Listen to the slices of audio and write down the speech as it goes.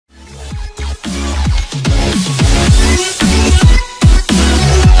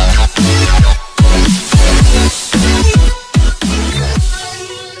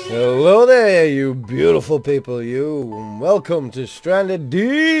beautiful people, you, and welcome to Stranded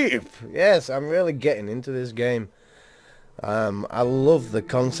Deep. Yes, I'm really getting into this game. I love the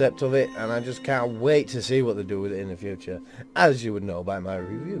concept of it, and I just can't wait to see what they do with it in the future. As you would know by my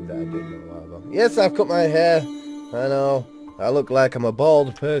review that I did a while ago. Yes, I've cut my hair. I know, I look like I'm a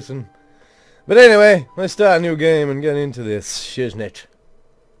bald person. But anyway, let's start a new game and get into this shiznit.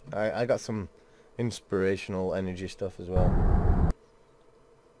 I got some inspirational energy stuff as well.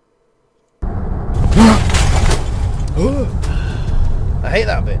 I hate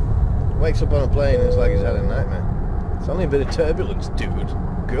that bit. Wakes up on a plane and it's like he's had a nightmare. It's only a bit of turbulence, dude.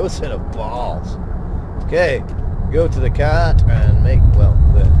 Grow set of balls. Okay, go to the cart and make, well,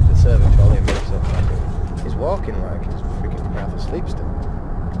 the serving trolley and makes up like it. He's walking like he's freaking half asleep still.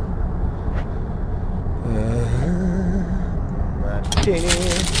 Martini.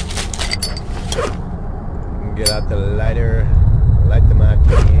 Get out the lighter. Light the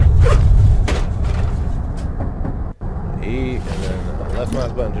martini. Eat, and then left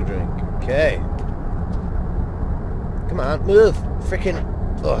mouse button to drink. Okay. Come on, move! Freaking.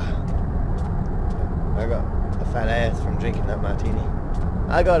 Ugh. I got a fat ass from drinking that martini.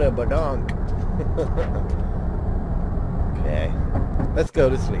 I got a badonk. Okay. Let's go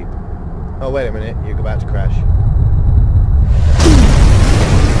to sleep. Oh, wait a minute. You're about to crash.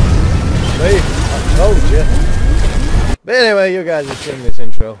 See? I told you. But anyway, you guys have seen this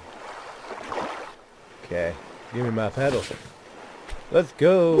intro. Okay. Give me my pedal. Let's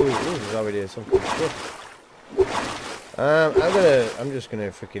go. Ooh, there's already some cool stuff. I'm just gonna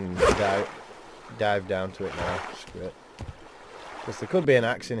freaking dive down to it now. Screw it. Because there could be an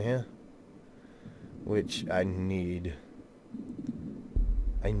axe in here, which I need.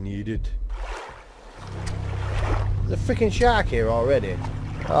 I need it. There's a freaking shark here already.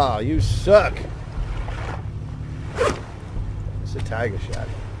 Oh, you suck. It's a tiger shark.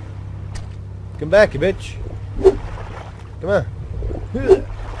 Come back, you bitch. Come on. Ooh,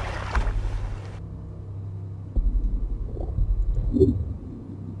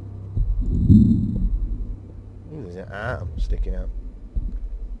 there's an arm sticking out.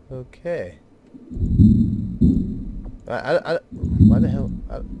 Okay. Why the hell?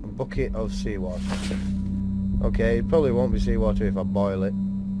 A bucket of seawater. Okay, it probably won't be seawater if I boil it.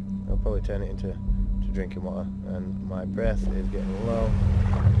 I'll probably turn it into drinking water. And my breath is getting low.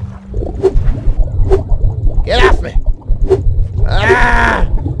 Get off me! Ah!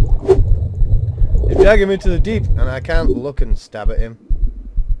 He's dragging me to the deep, and I can't look and stab at him.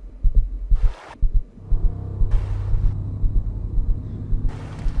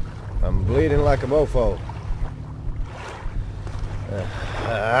 I'm bleeding like a mofo.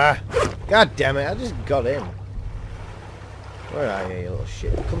 God damn it, I just got in. Where are you, you little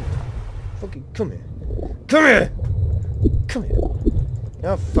shit? Come here. Fucking come here. Come here! Come here.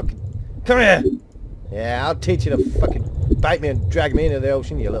 Oh, fucking... Come here! Yeah, I'll teach you to fucking bite me and drag me into the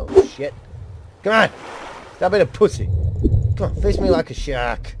ocean, you little shit. Come on! Stop being a pussy. Come on, face me like a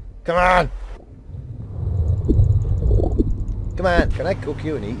shark. Come on! Come on, can I cook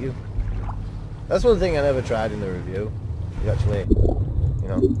you and eat you? That's one thing I never tried in the review. Is actually, you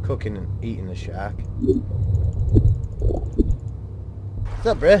know, cooking and eating the shark. What's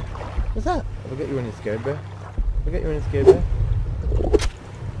up, bruh? What's that? Have I got you when you're scared, bruh? Have I got you when you're scared, bruh?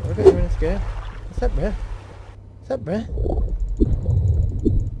 Have I got you when you're scared? What's up, bruh? What's up, bruh?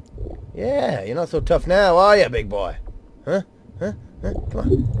 Yeah, you're not so tough now, are you, big boy? Huh? Huh? Huh? Come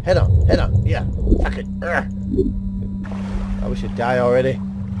on. Head on. Head on. Yeah. Fuck it. I wish you'd die already.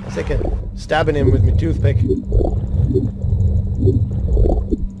 I'm sick of stabbing him with my toothpick.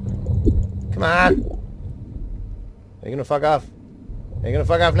 Come on. Are you gonna fuck off? Are you gonna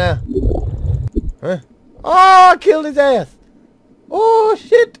fuck off now? Huh? Oh, I killed his ass. Oh,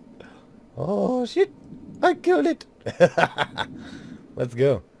 shit. Oh, shit. I killed it. Let's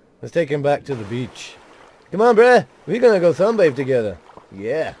go. Let's take him back to the beach. Come on, bruh. We're gonna go sunbathe together.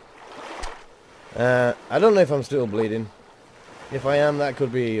 Yeah. I don't know if I'm still bleeding. If I am, that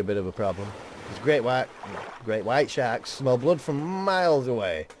could be a bit of a problem. Because great white sharks smell blood from miles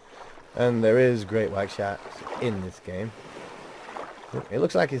away. And there is great white sharks in this game. It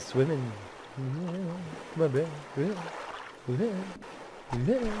looks like he's swimming. Come on, bruh.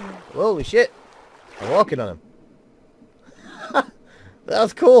 Holy shit. I'm walking on him. That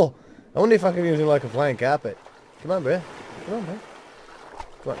was cool. I wonder if I can use him like a flying carpet. Come on, bruh. Come on, bruh.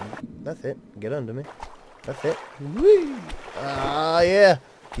 Come on. That's it. Get under me. That's it. Whee! Ah, yeah.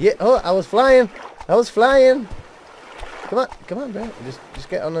 Yeah. Oh, I was flying. I was flying. Come on. Come on, bruh. Just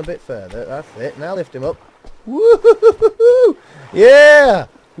get on a bit further. That's it. Now lift him up. Woo! Yeah!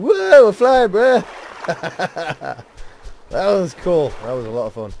 Whoa, we're flying, bruh. That was cool. That was a lot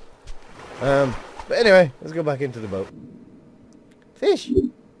of fun. But anyway, let's go back into the boat. Fish!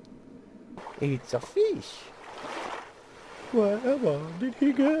 It's a fish! Wherever did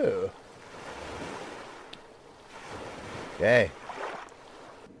he go? Okay.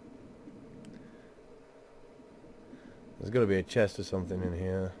 There's got to be a chest or something in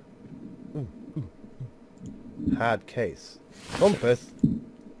here. Hard case. Compass?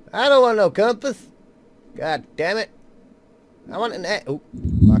 I don't want no compass! God damn it! I want an oh,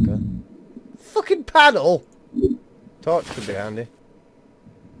 marker. Fucking paddle! Torch could be handy.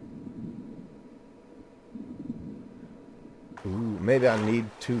 Ooh, maybe I need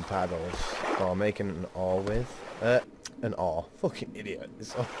 2 paddles for making an oar with. An oar. Fucking idiot.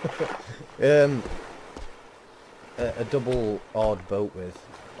 A double oared boat with.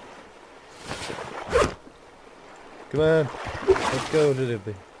 Come on. Let's go to the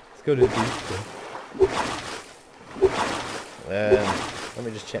beach. Let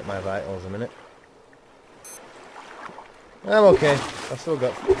me just check my vitals a minute. I'm okay. I've still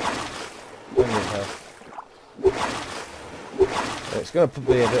got plenty of health. It's going to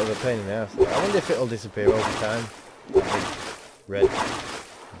be a bit of a pain in the ass. I wonder if it'll disappear over time. That big red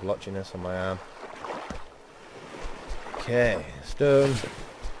blotchiness on my arm. Okay, stone.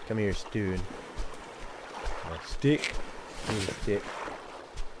 Come here, stone. A stick. Here's a stick.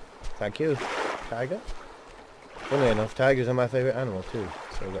 Thank you, tiger. Funnily enough, tigers are my favourite animal too.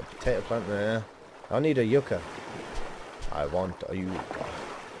 So we've got a potato plant there. I need a yucca. I want a yucca.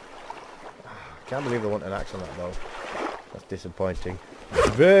 I can't believe I want an axe on that though. That's disappointing.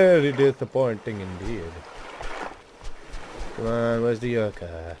 Very disappointing indeed. Come on, where's the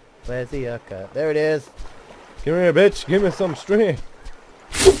yucca? Where's the yucca? There it is. Come here, bitch. Give me some string.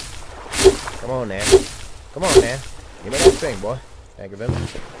 Come on now. Come on now. Give me that string, boy. Thank you very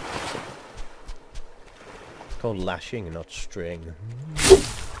much. It's called lashing, not string.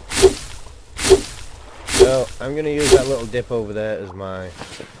 So, I'm going to use that little dip over there as my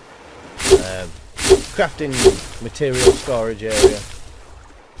crafting material storage area.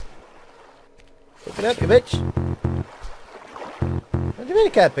 Pick it up, you bitch. What do you mean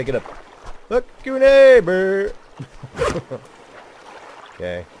you can't pick it up? Look, your neighbor.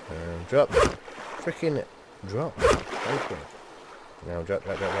 Okay, drop. Freaking drop. Thank you. Now drop.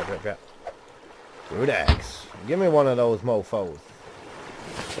 Good axe. Give me one of those mofos.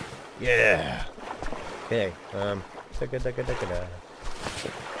 Yeah. Okay. I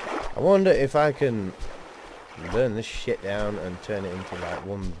wonder if I can burn this shit down and turn it into like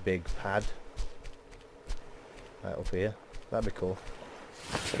one big pad. Right up here. That'd be cool.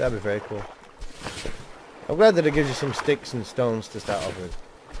 That'd be very cool. I'm glad that it gives you some sticks and stones to start off with.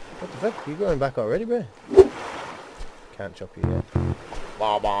 What the fuck? You going back already, bro? Can't chop you yet.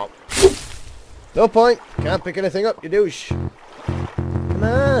 No point. Can't pick anything up, you douche. Come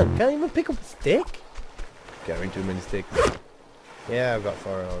on. Can't even pick up a stick? Carrying too many sticks. Yeah, I've got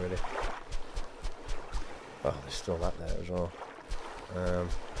 4 already. Oh, there's still that there as well.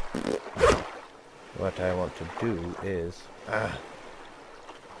 What I want to do is...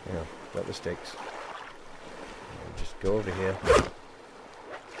 got the sticks. Just go over here.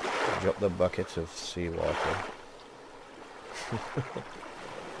 Drop the buckets of seawater.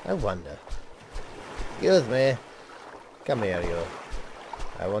 I wonder. Excuse me. Come here, you.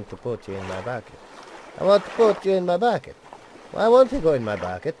 I want to put you in my bucket. I want to put you in my bucket. Why won't you go in my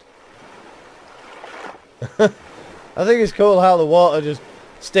bucket? I think it's cool how the water just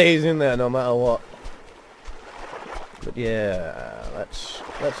stays in there no matter what. But yeah,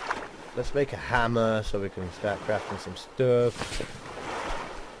 let's make a hammer so we can start crafting some stuff.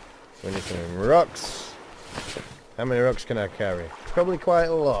 We need some rocks. How many rocks can I carry? Probably quite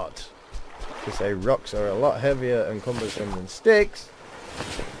a lot. To say rocks are a lot heavier and cumbersome than sticks,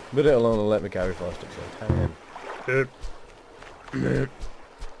 but it'll only let me carry 4 sticks at a time.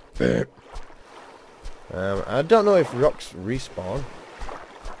 I don't know if rocks respawn.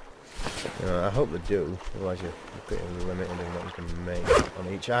 I hope they do, otherwise you're pretty limited in what you can make on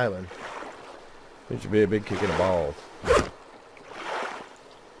each island. Which would be a big kick in the balls.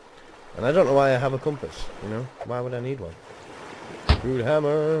 And I don't know why I have a compass, you know? Why would I need one? Crude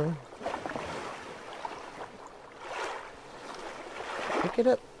hammer! Pick it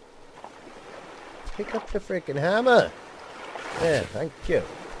up! Pick up the freaking hammer! Yeah, thank you.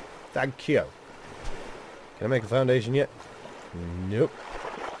 Thank you. Can I make a foundation yet? Nope.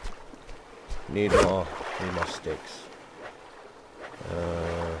 Need more sticks.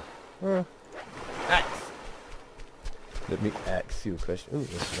 Axe! Let me ask you a question. Ooh,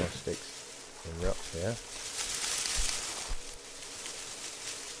 there's more sticks and rocks here.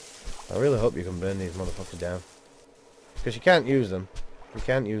 I really hope you can burn these motherfuckers down. Because you can't use them. You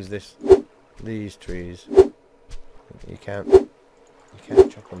can't use this these trees. You can't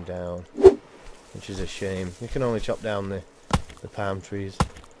chop them down, which is a shame. You can only chop down the palm trees,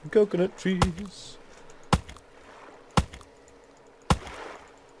 the coconut trees.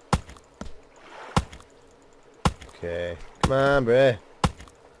 Okay, come on, bruh.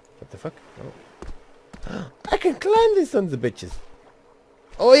 What the fuck? Oh. I can climb these sons of bitches.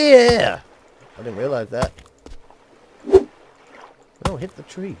 Oh yeah! I didn't realize that. No, hit the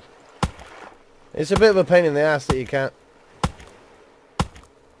tree. It's a bit of a pain in the ass that you can't.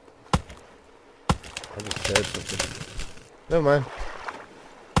 I just heard something. Never mind.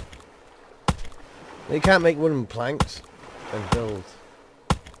 You can't make wooden planks and build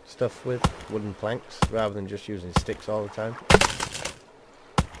stuff with wooden planks rather than just using sticks all the time.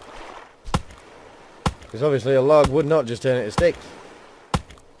 Because obviously a log would not just turn into sticks.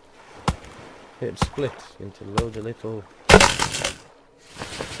 It'd split into loads of little...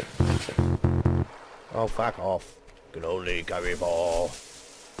 Oh, fuck off. Can only carry 4.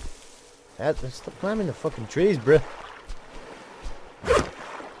 Stop climbing the fucking trees, bruh.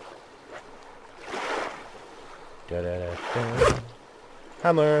 Da da da da.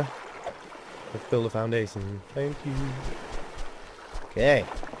 Hammer. Let's build a foundation. Thank you. Okay.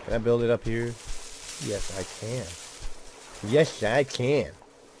 Can I build it up here? Yes, I can. Yes, I can.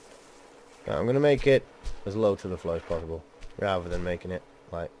 Now, I'm going to make it as low to the floor as possible, rather than making it,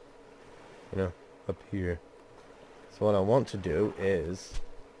 like, you know, up here. So what I want to do is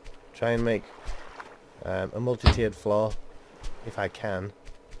try and make a multi-tiered floor, if I can.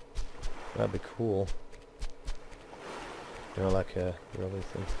 That'd be cool. You know, like a lovely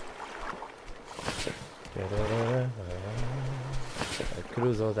thing.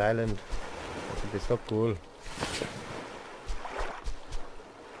 Crusoe's Island. That would be so cool.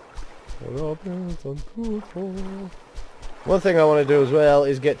 One thing I want to do as well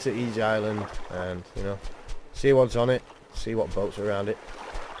is get to each island and, you know, see what's on it, see what boats are around it.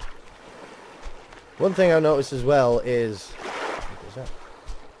 One thing I've noticed as well is... What was that?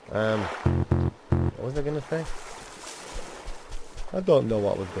 What was I going to say? I don't know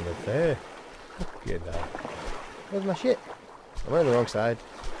what I was going to say. Fucking hell. Where's my shit? Am I on the wrong side?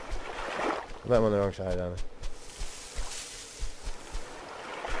 I bet I'm on the wrong side, aren't I?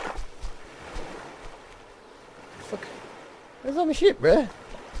 Fuck. Where's all my shit, bruh?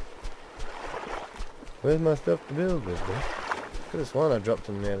 Where's my stuff to build with, bruh? Could have sworn I dropped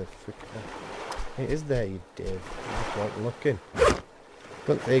them near the freaking... It is there, you div. I just wasn't looking.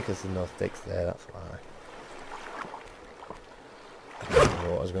 Couldn't see because there's no sticks there, that's why. I don't know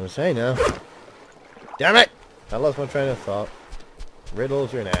what I was going to say now. Damn it! I lost my train of thought.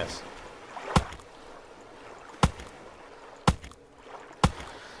 Riddles, you're an ass.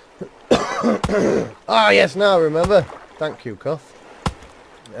 Ah, yes, now I remember. Thank you, Cuff.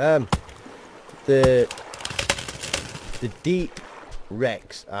 The deep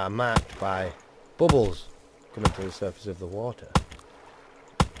wrecks are marked by bubbles coming to the surface of the water,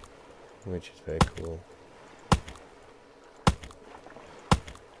 which is very cool.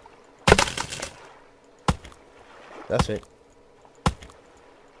 That's it.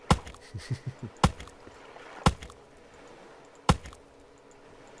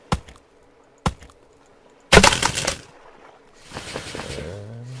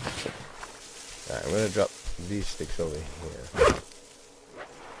 Right, I'm going to drop these sticks over here.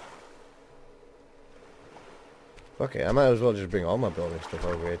 Fuck it, I might as well just bring all my building stuff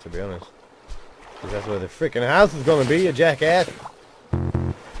over here, to be honest. Because that's where the freaking house is going to be, you jackass.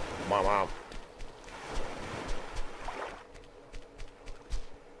 Wow.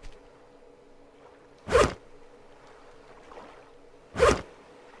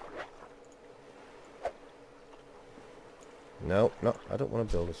 No, I don't want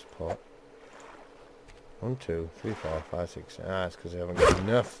to build a support. 1, 2, 3, 4, 5, 6. Ah, it's because I haven't got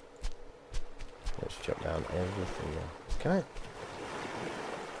enough. Let's chop down everything now.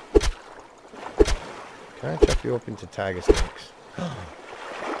 Can I chop you up into tiger snakes?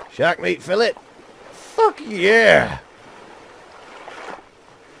 Shark meat fillet! Fuck yeah!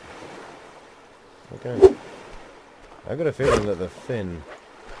 Okay. I've got a feeling that the fin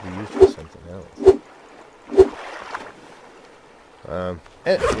will be used for something else.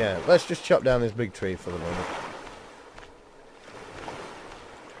 Yeah, let's just chop down this big tree for the moment.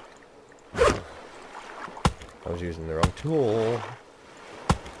 I was using the wrong tool.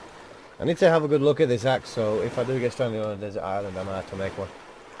 I need to have a good look at this axe, so if I do get stranded on a desert island, I might have to make one.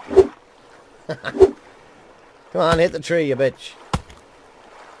 Come on, hit the tree, you bitch.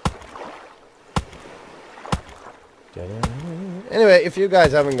 Anyway, if you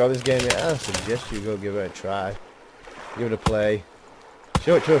guys haven't got this game yet, I suggest you go give it a try. Give it a play.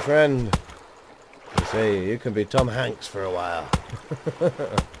 Show it to a friend. say, you can be Tom Hanks for a while.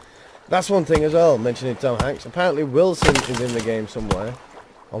 That's one thing as well, mentioning Tom Hanks. Apparently Wilson is in the game somewhere,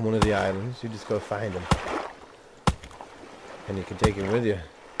 on one of the islands. You just go find him. And you can take him with you,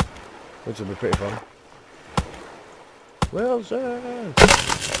 which will be pretty fun. Wilson!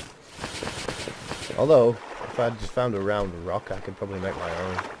 Although, if I just found a round rock, I could probably make my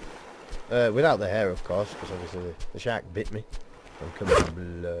own. Without the hair, of course, because obviously the shark bit me. I'm covered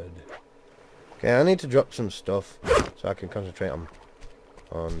in blood. Okay, I need to drop some stuff so I can concentrate on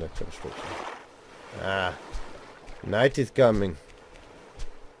the construction. Ah, night is coming.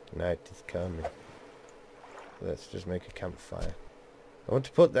 Night is coming. Let's just make a campfire. I want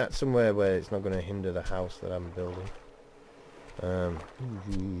to put that somewhere where it's not going to hinder the house that I'm building.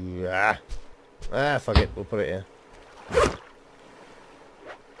 Fuck it, we'll put it here.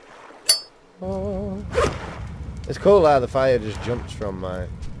 Oh. It's cool how the fire just jumps from my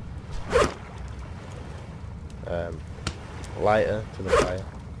lighter to the fire.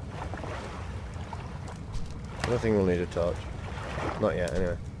 I think we'll need a torch. Not yet,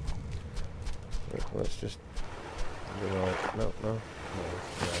 anyway. Let's just... No.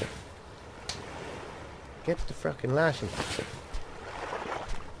 Get the fucking lashing.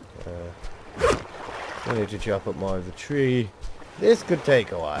 We need to chop up more of the tree. This could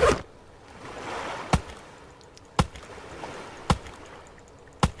take a while.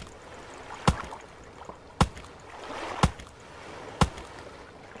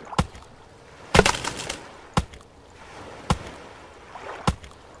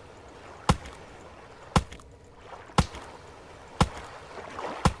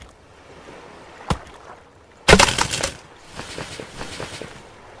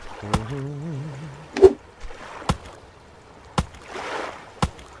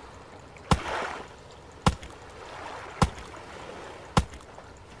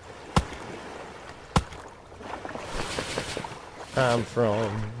 I'm from.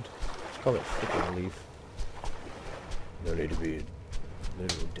 Let's call it freaking leaf. No need to be a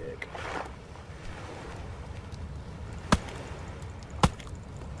little dick.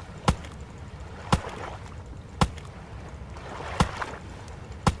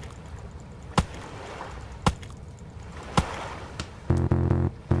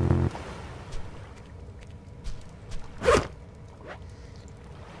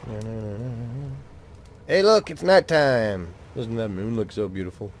 Hey look, it's nighttime. Doesn't that moon look so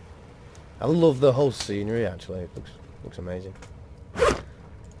beautiful? I love the whole scenery actually. It looks amazing.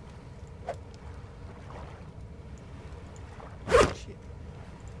 Shit.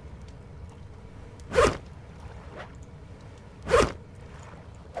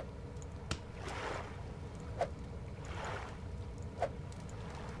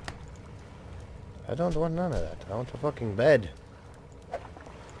 I don't want none of that. I want a fucking bed.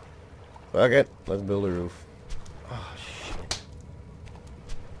 Fuck it. Let's build a roof. Oh, shit.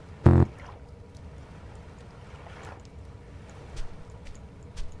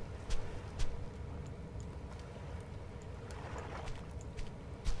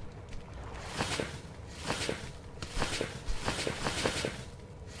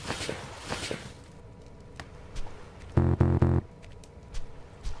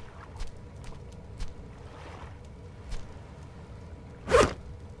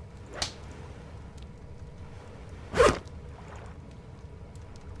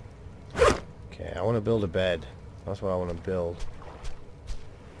 Okay, I want to build a bed. That's what I want to build.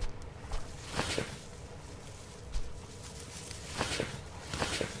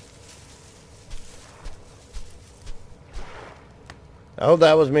 I hope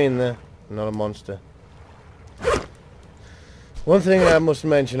that was me in there, not a monster. One thing I must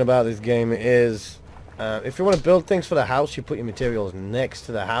mention about this game is if you want to build things for the house, you put your materials next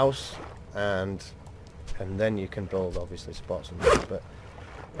to the house, and then you can build obviously spots and things. But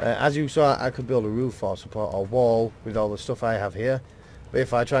as you saw, I could build a roof or support or wall with all the stuff I have here. But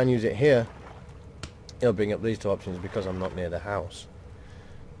if I try and use it here, it'll bring up these two options because I'm not near the house.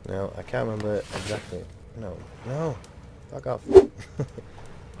 Now I can't remember exactly. No, fuck off.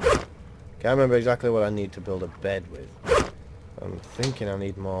 Can't remember exactly what I need to build a bed with. I'm thinking I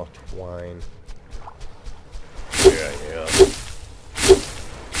need more twine. Yeah.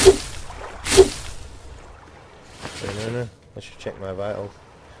 No. Let's just check my vitals.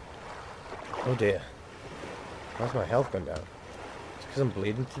 Oh dear. Why's my health gone down? It's because I'm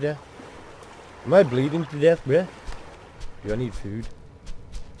bleeding to death. Am I bleeding to death, bruh? Do I need food?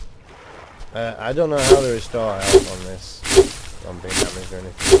 I don't know how to restore health on this. On being damaged or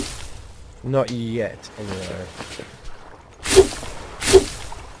anything. Not yet, anyway.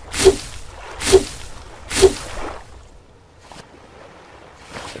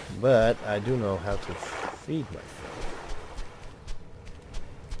 But I do know how to feed myself.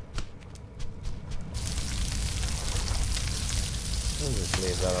 I'll just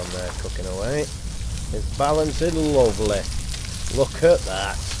leave that on there cooking away. It's balanced lovely. Look at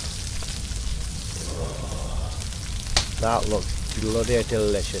that. Oh, that looks bloody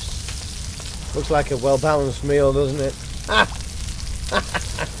delicious. Looks like a well-balanced meal, doesn't it? Ah!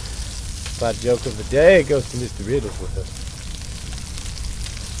 Bad joke of the day goes to Mr. Riddlesworth.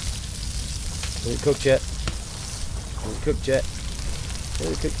 Is it cooked yet? Is it cooked yet?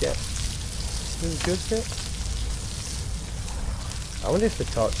 Is it cooked yet? Is it cooked yet? I wonder if the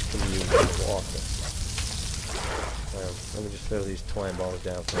torch can use water. Let me just throw these twine balls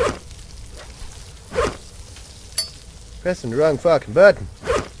down for you. Pressing the wrong fucking button.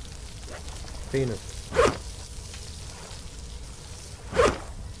 Penis.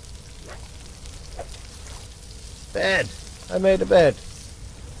 Bed! I made a bed.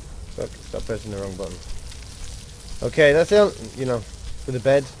 Fuck, stop pressing the wrong button. Okay, that's the only, you know, for the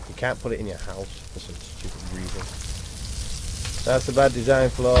bed, you can't put it in your house for some stupid reason. That's a bad design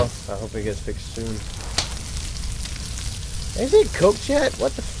flaw. I hope it gets fixed soon. Is it cooked yet?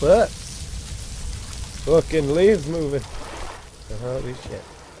 What the fuck? Fucking leaves moving. Holy shit.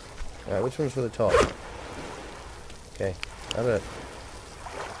 Alright, which one's for the top? Okay, I bet.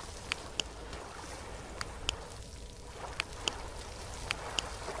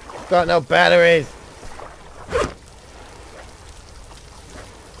 Got no batteries!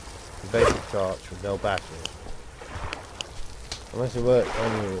 Basic torch with no batteries. Unless it works,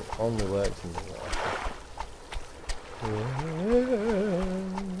 only works in the water.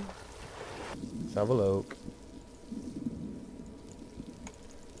 Let's have a look.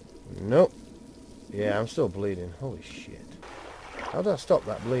 Nope. Yeah, I'm still bleeding. Holy shit. How do I stop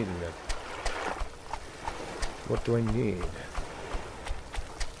that bleeding then? What do I need?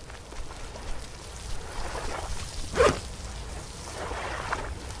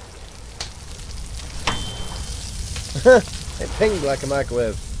 It pinged like a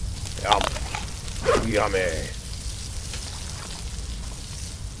microwave. Yum. Yummy.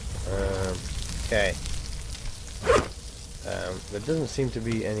 Okay. There doesn't seem to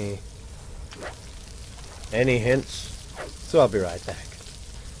be any hints, so I'll be right back.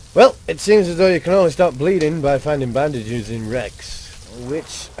 Well, it seems as though you can only stop bleeding by finding bandages in wrecks,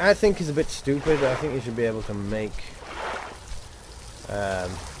 which I think is a bit stupid. I think you should be able to make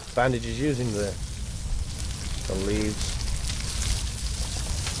bandages using the leaves.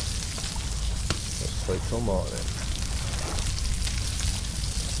 Let's wait till morning.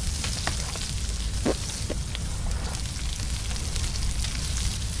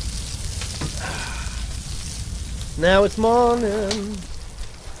 Now it's morning.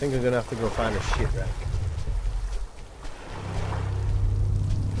 I think I'm gonna have to go find a shit wreck.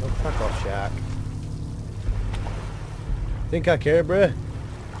 Oh, fuck off, Shark. Think I care, bruh?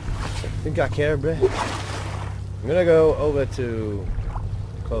 Think I care, bruh? I'm gonna go over to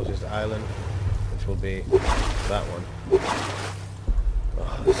the closest island, which will be that one.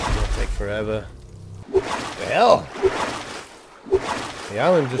 Oh, this is gonna take forever. What the hell? The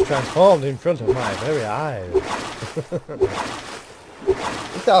island just transformed in front of my very eyes.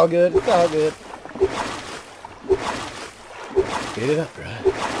 It's all good, it's all good. Get it up, right?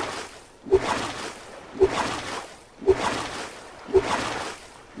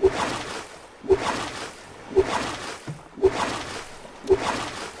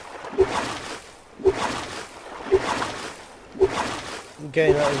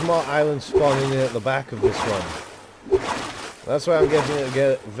 Okay, now there's more islands spawning in at the back of this one. That's why I'm guessing it'll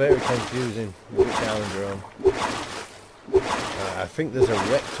get very confusing with which island you're on. I think there's a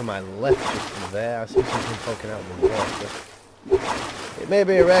wreck to my left just there. I see something poking out of the water. It may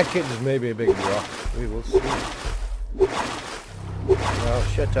be a wreck, it just may be a big rock. We will see.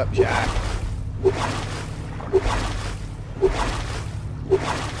 Oh, shut up, Jack.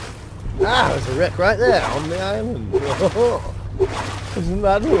 Ah, there's a wreck right there on the island. Isn't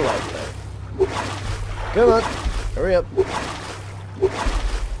that lovely? Come on, hurry up.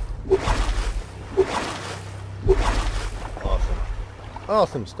 Awesome.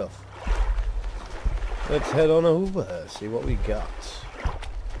 Awesome stuff. Let's head on over, see what we got. What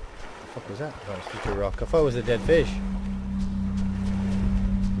the fuck was that? Oh, it's just a rock. I thought it was a dead fish.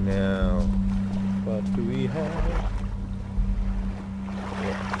 Now, what do we have?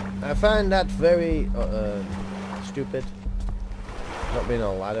 Yeah. I find that very stupid. Not being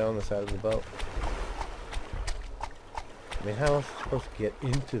a ladder on the side of the boat. I mean, how am I supposed to get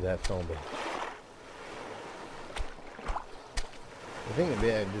into that phone bench? I think it'd be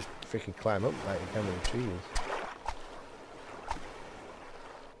able to just freaking climb up like you can with the trees.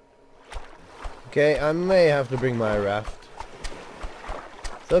 Okay, I may have to bring my raft.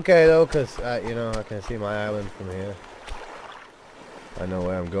 It's okay though, because, you know, I can see my island from here. I know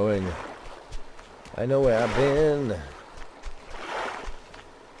where I'm going. I know where I've been.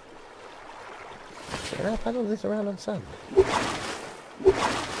 Can I paddle this around on sand?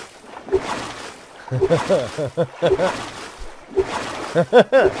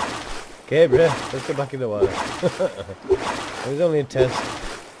 Okay, bruh, let's get back in the water. It was only a test.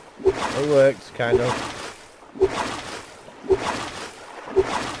 It works, kind of.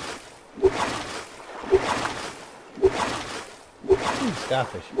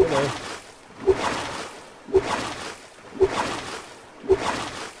 Starfish, hello.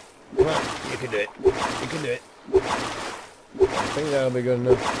 Come on, you can do it. You can do it. I think that'll be good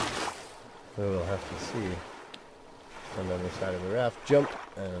enough. We'll have to see. Stand on the side of the raft, jump,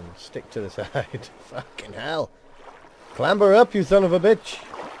 and stick to the side. Fucking hell. Clamber up, you son of a bitch.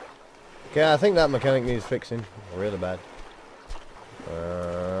 Okay, I think that mechanic needs fixing. Really bad.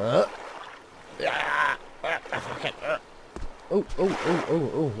 Oh,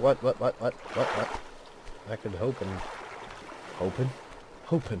 what? I could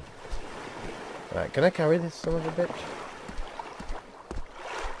hoping. Right, can I carry this son of a bitch?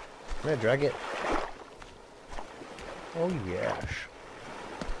 Can I drag it? Oh yes.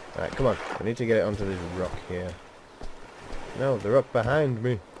 Right, come on. I need to get it onto this rock here. No, the rock behind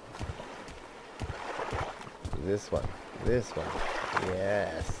me. This one.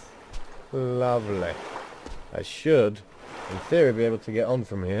 Yes. Lovely. I should, in theory, be able to get on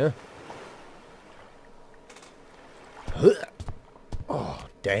from here. Oh,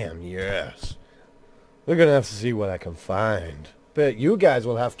 damn, yes. We're gonna have to see what I can find. But you guys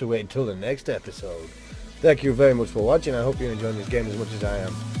will have to wait until the next episode. Thank you very much for watching. I hope you're enjoying this game as much as I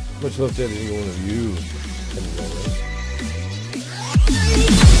am. Much love to every single one of you. And as always,